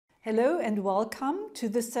Hello and welcome to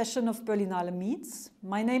this session of Berlinale Meets.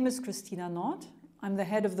 My name is Christina Nord. I'm the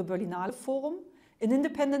head of the Berlinale Forum, an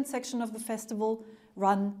independent section of the festival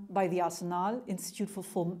run by the Arsenal Institute for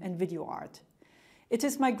Film and Video Art. It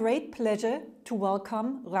is my great pleasure to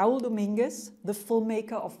welcome Raul Domingues, the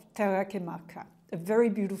filmmaker of Terra, marca, a very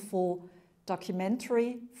beautiful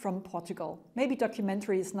documentary from Portugal. Maybe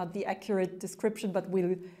documentary is not the accurate description, but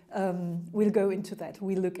we'll go into that.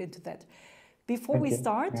 We'll look into that. Before we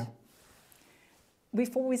start,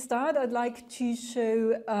 I'd like to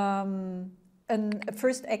show a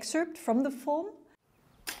first excerpt from the film.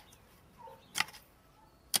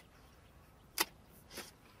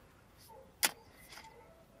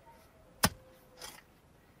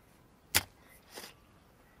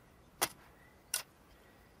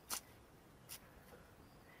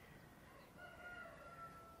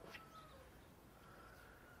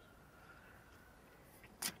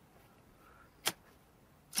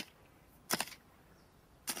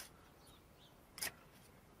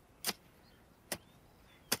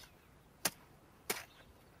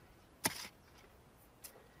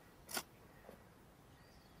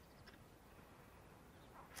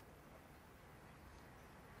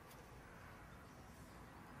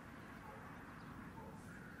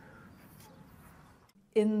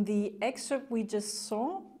 In the excerpt we just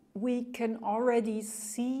saw, we can already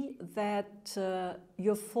see that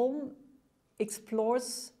your film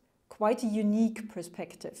explores quite a unique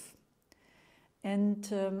perspective. And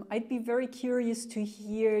I'd be very curious to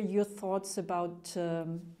hear your thoughts about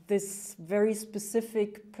this very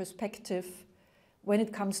specific perspective when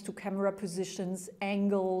it comes to camera positions,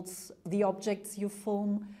 angles, the objects you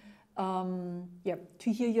film.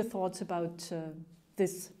 To hear your thoughts about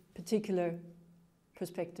this particular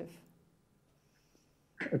perspective.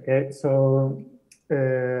 Okay, so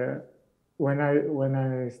when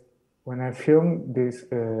I film this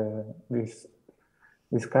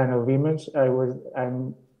kind of image,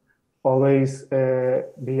 I'm always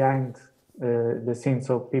behind the scene,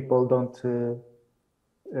 so people don't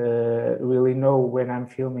really know when I'm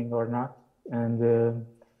filming or not. And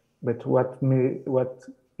but what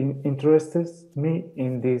interests me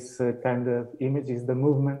in this kind of image is the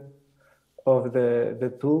movement of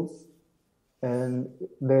the tools and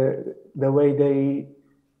the way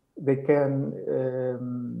they can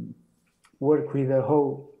work with a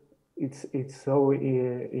hoe. It's so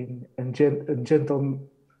in a gentle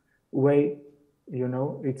way, you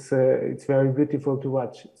know. It's very beautiful to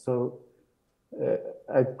watch. So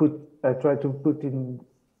I try to put in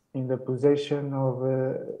the position of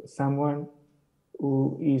someone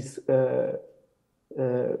who is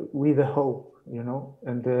with a hoe, you know,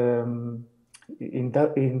 and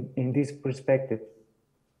in this perspective,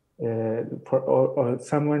 or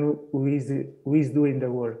someone who is doing the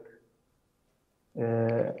work.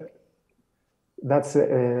 That's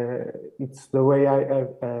it's the way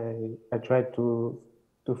I try to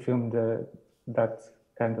film that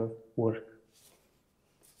kind of work.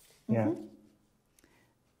 Yeah. Mm-hmm.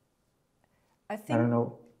 I think I don't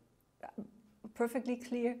know. Perfectly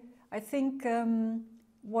clear. I think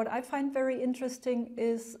what I find very interesting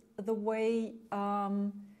is the way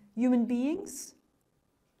human beings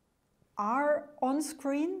are on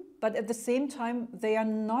screen, but at the same time they are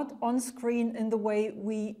not on screen in the way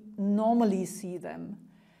we normally see them.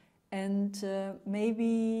 And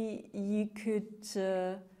maybe you could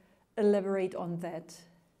elaborate on that.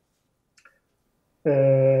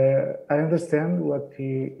 I understand what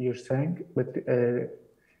you're saying, but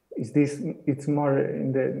it's more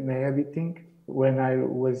in the editing. When I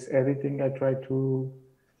was editing, I tried to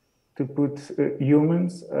put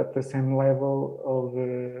humans at the same level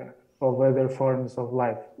of other forms of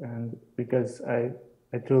life, and because I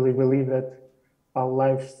truly believe that our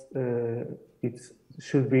lives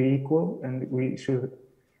should be equal, and we should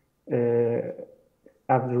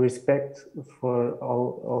have the respect for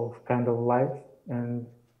all of kind of life, and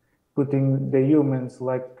putting the humans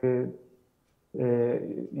like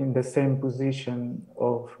in the same position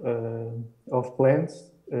of plants.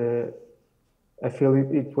 I feel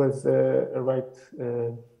it was a right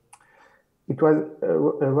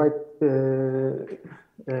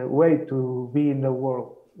way to be in the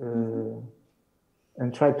world,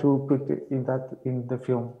 and try to put in the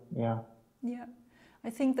film. Yeah. I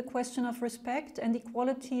think the question of respect and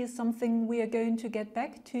equality is something we are going to get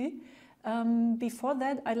back to. Before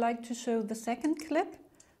that, I'd like to show the second clip,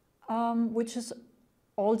 which is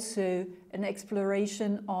also an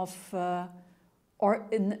exploration of or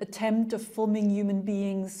an attempt of filming human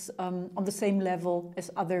beings on the same level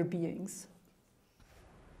as other beings.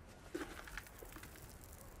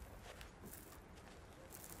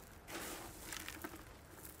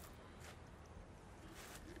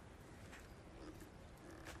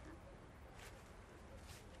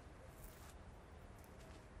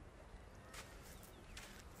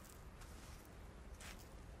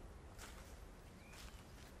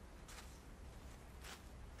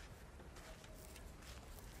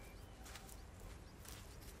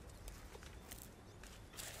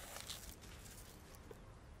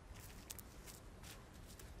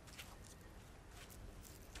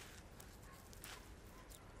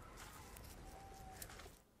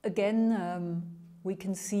 again, we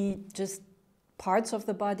can see just parts of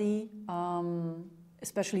the body,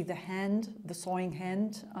 especially the hand, the sawing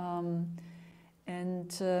hand,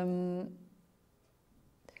 and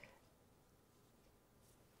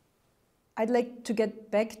I'd like to get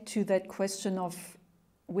back to that question of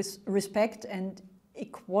with respect and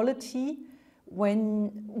equality,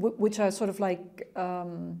 which are sort of like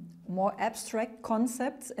more abstract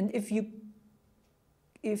concepts, and if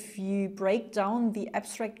you break down the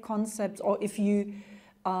abstract concepts, or if you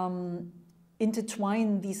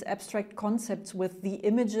intertwine these abstract concepts with the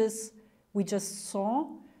images we just saw,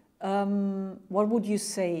 what would you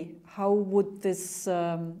say? How would this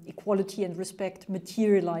equality and respect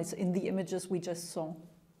materialize in the images we just saw?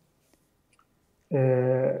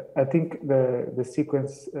 I think the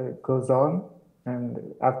sequence goes on,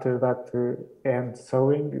 and after that end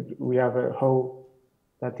sowing, we have a hoe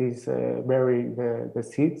that is bury the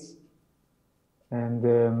seeds, and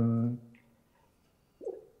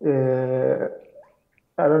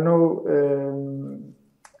I don't know.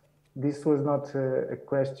 This was not a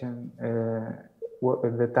question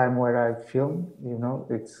at the time where I filmed. You know,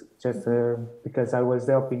 it's just because I was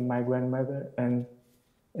helping my grandmother, and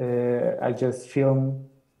I just filmed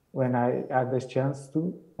when I had the chance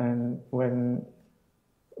to, and when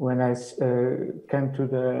I came to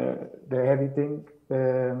the editing,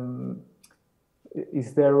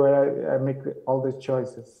 is there where I make all the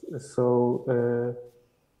choices. So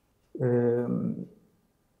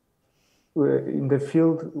in the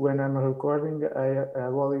field, when I'm recording, I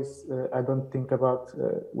always I don't think about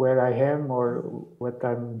where I am or what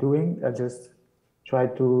I'm doing. I just try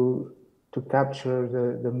to capture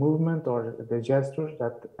the movement or the gestures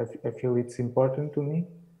that I feel it's important to me,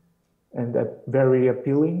 and that very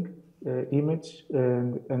appealing image,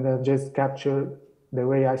 and I just capture the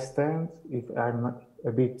way I stand. If I'm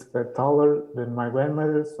a bit taller than my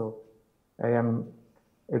grandmother, so I am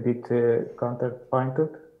a bit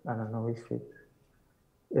counterpointed. I don't know if it.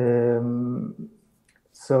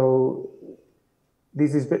 So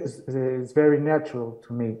this is very natural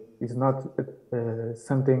to me. It's not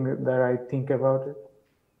something that I think about it.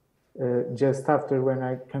 Just after when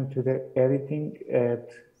I come to the editing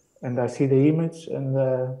and I see the image, and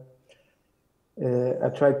I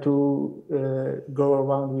try to go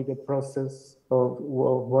around with the process of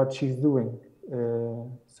what she's doing.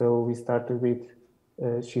 So we started with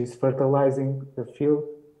she's fertilizing the field.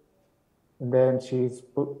 And then she's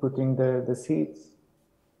putting the seeds.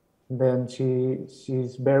 Then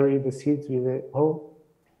she's buried the seeds with a hoe,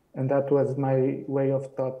 and that was my way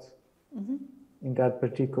of thought in that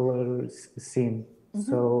particular scene.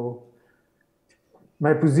 So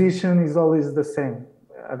my position is always the same.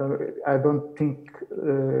 I don't think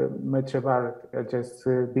much about it. I just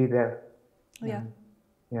be there. Yeah.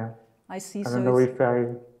 Yeah. I see. I don't know if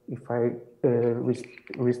I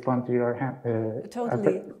respond to your hand.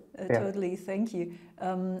 Totally. Totally, thank you.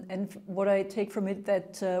 And what I take from it,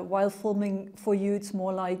 that while filming for you, it's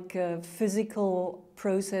more like a physical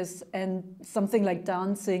process, and something like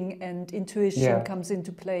dancing and intuition comes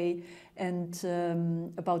into play, and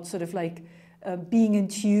about sort of like being in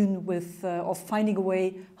tune with, or finding a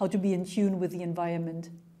way how to be in tune with the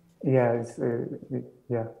environment. Yeah,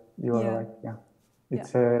 you are right. Yeah,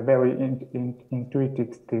 it's a very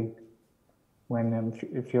intuitive thing when I'm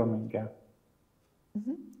filming. Yeah.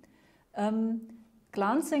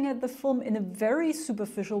 Glancing at the film in a very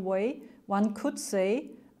superficial way, one could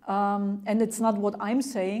say, and it's not what I'm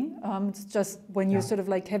saying, it's just when you're sort of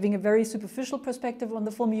like having a very superficial perspective on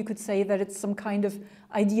the film, you could say that it's some kind of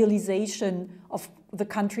idealization of the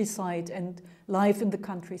countryside and life in the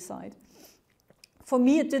countryside. For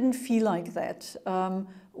me, it didn't feel like that.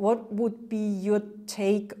 What would be your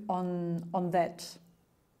take on that?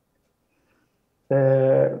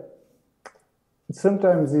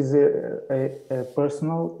 Sometimes it's a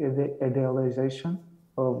personal idealization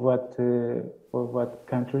of what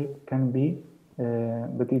country can be,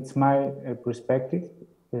 but it's my perspective,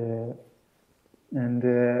 and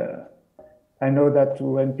I know that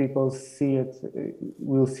when people see it,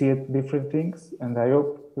 will see it different things, and I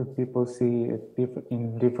hope that people see it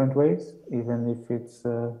in different ways, even if it's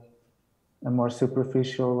a more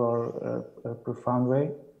superficial or a profound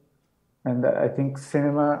way. And I think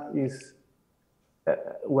cinema is.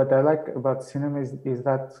 What I like about cinema is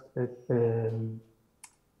that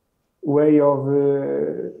way of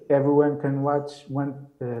everyone can watch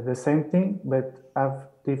the same thing, but have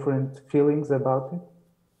different feelings about it.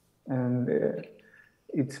 And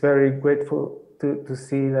it's very grateful to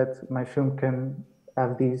see that my film can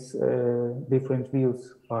have these different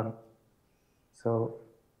views on it. So,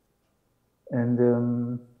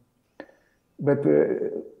 and but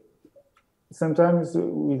sometimes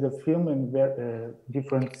with a film and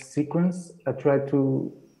different sequence, I try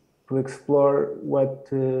to explore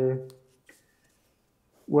what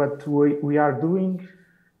we are doing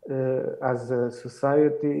as a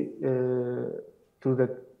society to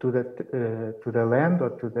the land or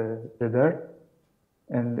to the dirt.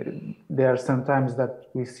 And there are sometimes that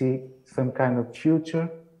we see some kind of future,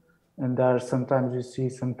 and there are sometimes we see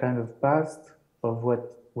some kind of past of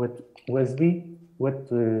what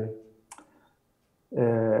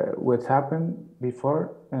happened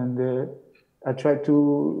before, and I try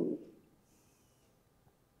to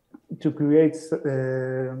create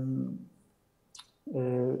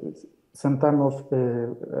some time of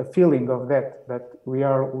a feeling of that we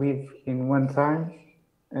are live in one time,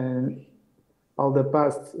 and all the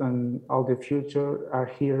past and all the future are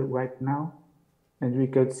here right now, and we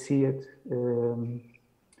could see it.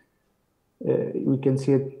 We can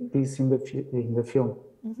see it this in the film.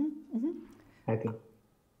 Mm-hmm, mm-hmm. I think.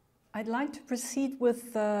 I'd like to proceed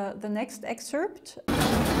with the next excerpt.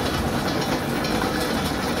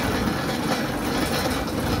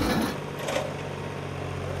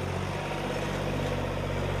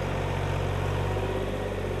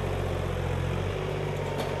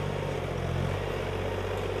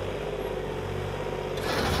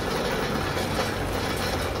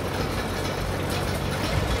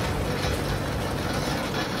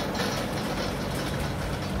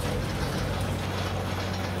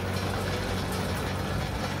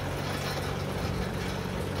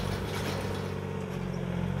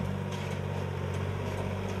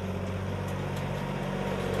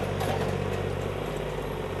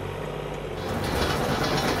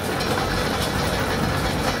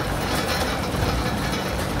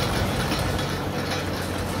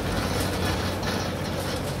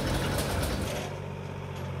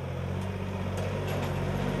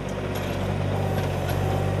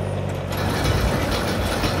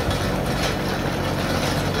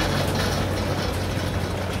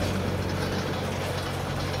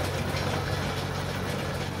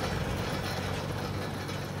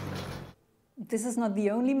 This is not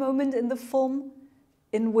the only moment in the film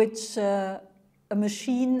in which a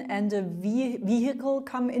machine and a vehicle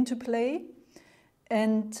come into play.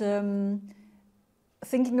 And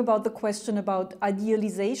thinking about the question about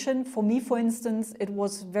idealization, for me, for instance, it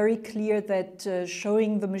was very clear that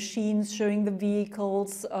showing the machines, showing the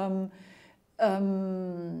vehicles,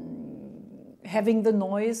 having the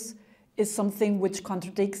noise is something which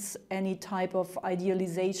contradicts any type of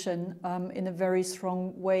idealization in a very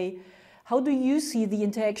strong way. How do you see the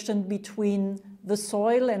interaction between the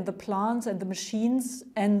soil and the plants and the machines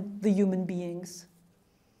and the human beings?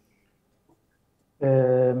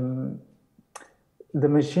 The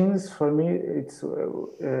machines, for me, it's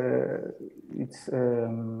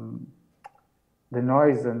the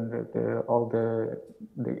noise and all the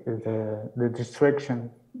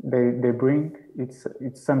distraction they bring. It's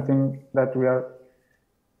something that we are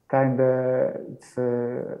kind of. It's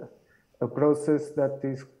a process that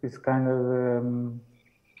is kind of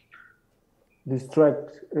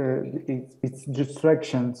it's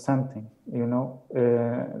distraction something, you know,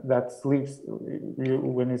 that leaves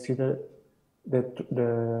when you see the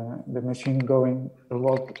machine going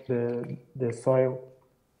about the soil.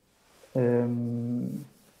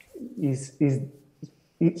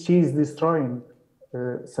 She is destroying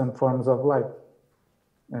some forms of life,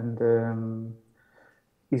 and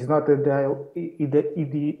it's not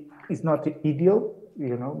it's not ideal,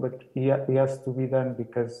 you know, but it has to be done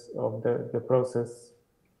because of the process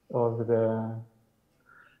of the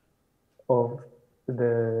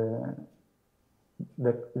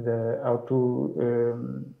how to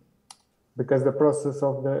because the process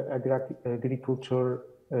of the agriculture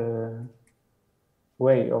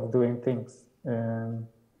way of doing things,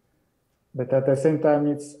 but at the same time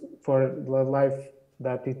it's for the life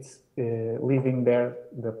that it's living there,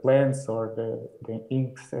 the plants or the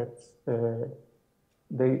insects,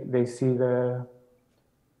 they see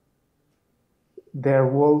their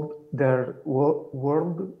world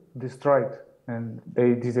destroyed and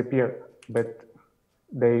they disappear, but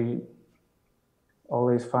they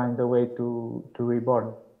always find a way to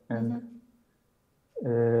reborn. And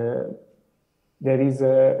there is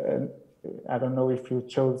I don't know if you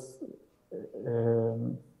chose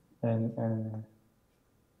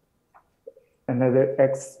another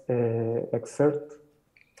excerpt,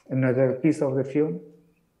 another piece of the film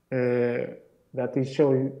that it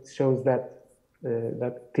shows that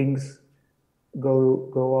that things go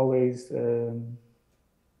always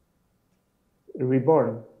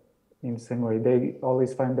reborn in some way. They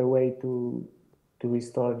always find a way to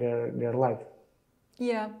restore their life.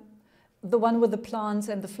 Yeah, the one with the plants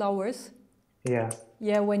and the flowers. Yeah.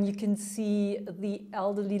 Yeah, when you can see the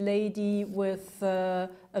elderly lady with a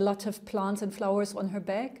lot of plants and flowers on her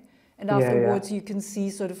back, and Yeah, afterwards yeah. you can see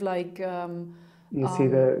sort of like You see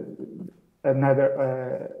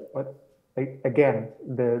another again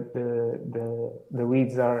the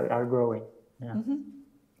weeds are growing. Yeah.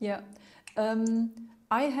 yeah.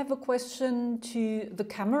 I have a question to the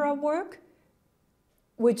camera work,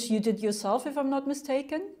 which you did yourself, if I'm not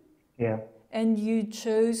mistaken. Yeah. And you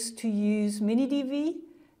chose to use mini DV,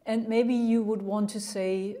 and maybe you would want to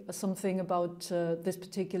say something about this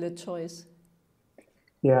particular choice.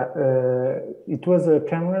 Yeah, it was a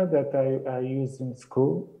camera that I used in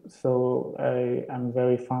school, so I'm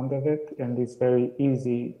very fond of it, and it's very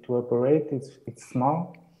easy to operate. It's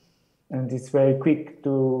small, and it's very quick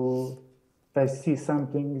to. If I see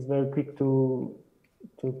something, it's very quick to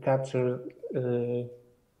capture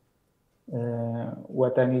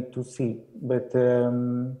what I need to see. But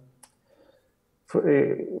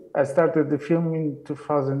I started the film in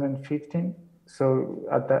 2015. So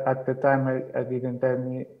at the time I didn't have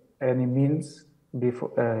any means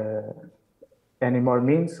before any more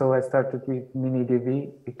means. So I started with mini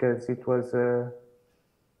DV because it was a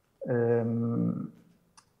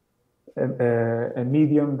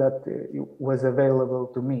medium that was available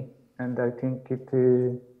to me, and I think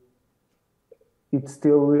it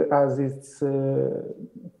still has its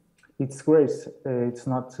grace. It's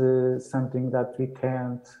not something that we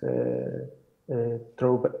can't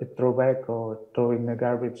throw back or throw in the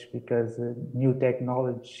garbage because new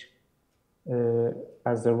technology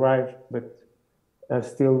has arrived, but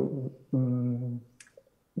still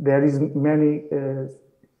there is many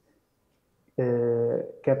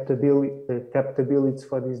capabilities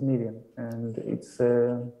for this medium, and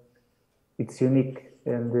it's unique.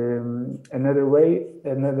 And another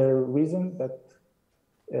reason that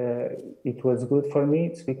it was good for me,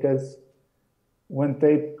 it's because one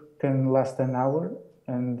tape can last an hour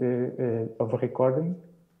and of recording,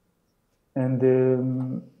 and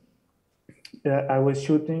I was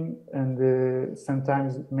shooting, and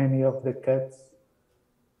sometimes many of the cuts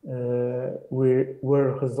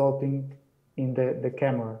were resulting in the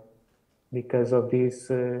camera because of this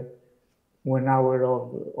 1 hour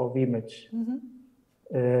of image.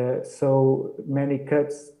 So many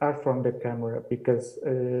cuts are from the camera because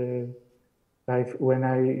when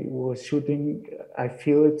I was shooting, I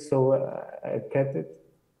feel it, so I cut it,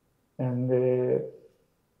 and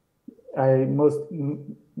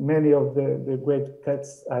many of the great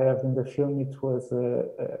cuts I have in the film, it was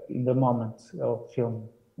in the moment of film,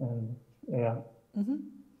 and yeah.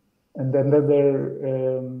 And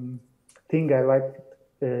another thing I liked,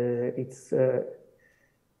 it's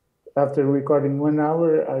after recording 1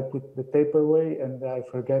 hour, I put the tape away and I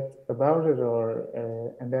forget about it, or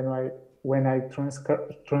and then when I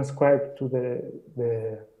transcribe to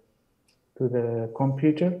the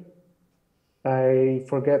computer, I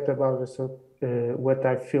forget about what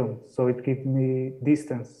I filmed. So it gives me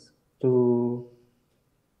distance to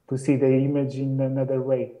see the image in another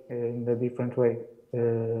way, in a different way,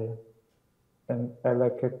 and I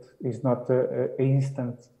like it. It's not an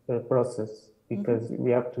instant process, because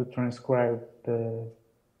we have to transcribe the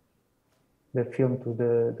film to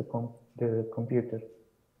the computer.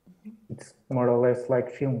 It's more or less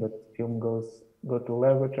like film, but film go to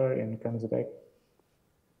laboratory and comes back.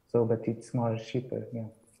 So, but it's more cheaper, yeah.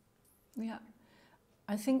 Yeah,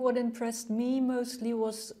 I think what impressed me mostly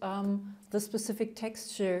was the specific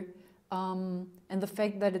texture and the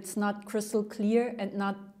fact that it's not crystal clear and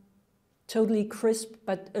not totally crisp,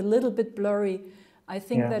 but a little bit blurry. I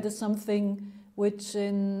think that is something which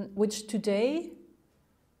today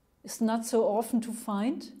is not so often to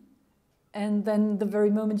find, and then the very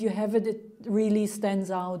moment you have it, it really stands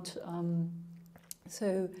out.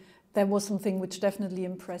 So that was something which definitely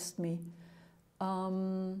impressed me.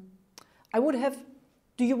 I would have.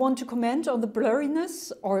 Do you want to comment on the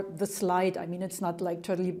blurriness or the slide? I mean, it's not like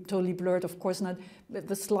totally blurred, of course not, but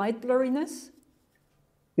the slight blurriness.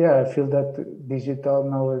 Yeah, I feel that digital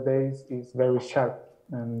nowadays is very sharp,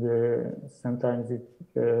 and sometimes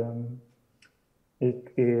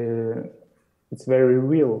it's very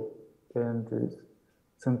real, and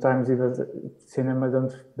sometimes cinema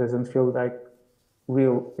doesn't feel like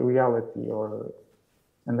reality,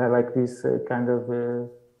 and I like this kind of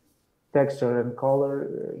texture and color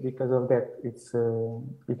because of that. It's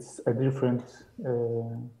a different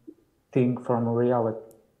thing from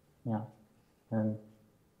reality, yeah, and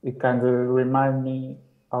it kind of reminds me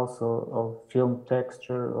also of film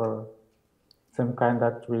texture or some kind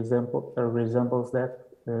that resembles that.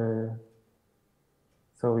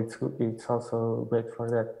 So it's also great for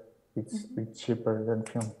that. It's cheaper than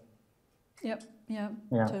film. Yep, yeah,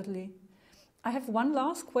 Yeah. totally. I have one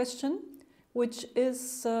last question, which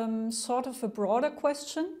is sort of a broader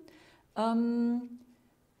question. From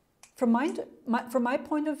my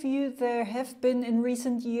point of view, there have been in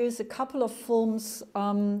recent years a couple of films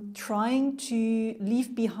trying to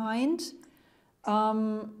leave behind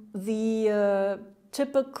the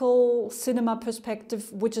typical cinema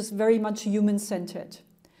perspective, which is very much human-centered.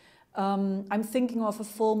 I'm thinking of a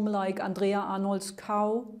film like Andrea Arnold's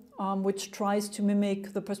Cow, which tries to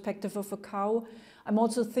mimic the perspective of a cow. I'm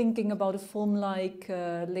also thinking about a film like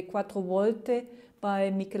Le Quattro Volte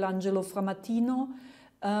by Michelangelo Framatino.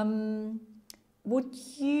 Would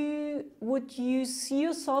you see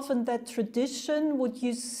yourself in that tradition? Would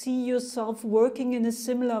you see yourself working in a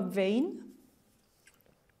similar vein?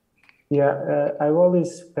 Yeah, I've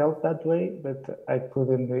always felt that way, but I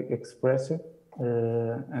couldn't express it.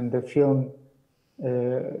 And the film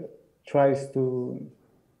tries to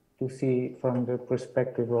see from the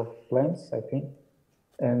perspective of plants, I think.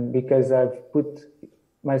 And because I've put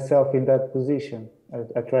myself in that position,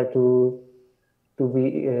 I try to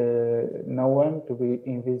be no one, to be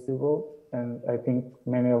invisible, and I think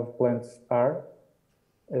many of plants are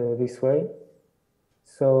this way.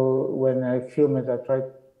 So when I film it, I try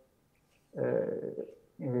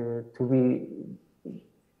to be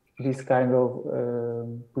this kind of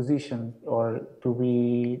position, or to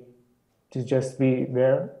just be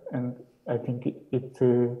there, and I think it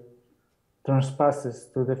transpasses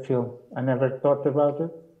to the film. I never thought about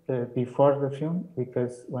it before the film,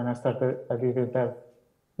 because when I started, I didn't have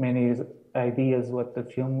many ideas what the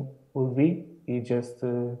film would be. You just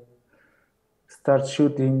start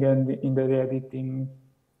shooting, and in the editing,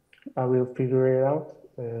 I will figure it out.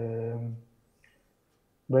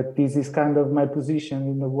 But this is kind of my position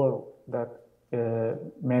in the world, that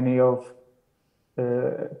many of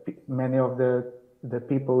the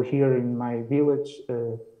people here in my village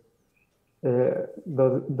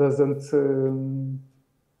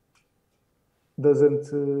doesn't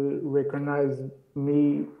recognize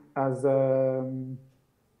me as a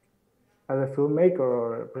filmmaker,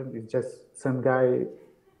 or it's just some guy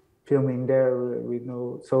filming there with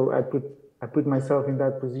no. So I put myself in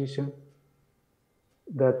that position,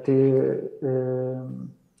 that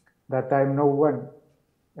that I'm no one,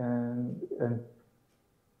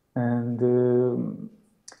 and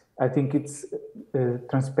I think it's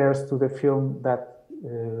transfers to the film that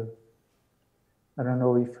I don't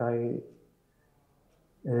know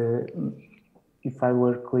if I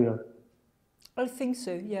were clear. I think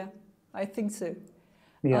so. Yeah, I think so.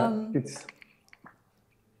 Yeah,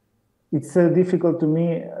 it's difficult to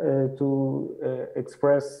me to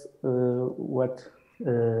express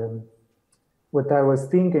what I was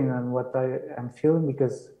thinking and what I am feeling,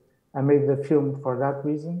 because I made the film for that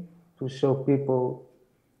reason, to show people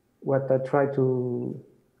what I try to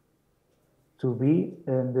be,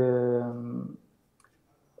 and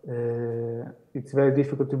it's very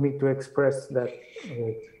difficult to me to express that.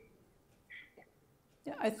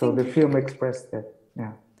 Yeah, I so think the film expressed that.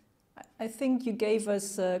 Yeah. I think you gave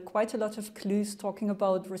us quite a lot of clues talking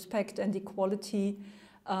about respect and equality,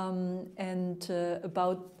 and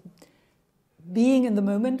about being in the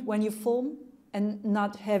moment when you film, and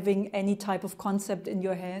not having any type of concept in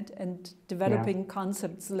your head and developing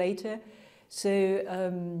concepts later. So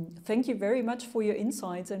thank you very much for your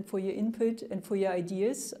insights and for your input and for your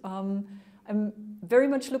ideas. I'm very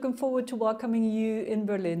much looking forward to welcoming you in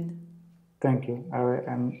Berlin. Thank you.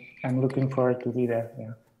 I'm looking forward to be there.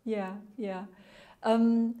 Yeah. Yeah.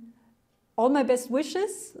 All my best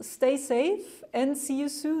wishes. Stay safe and see you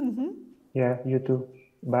soon. Yeah, you too.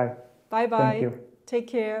 Bye. Bye-bye. Thank you. Take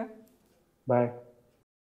care. Bye.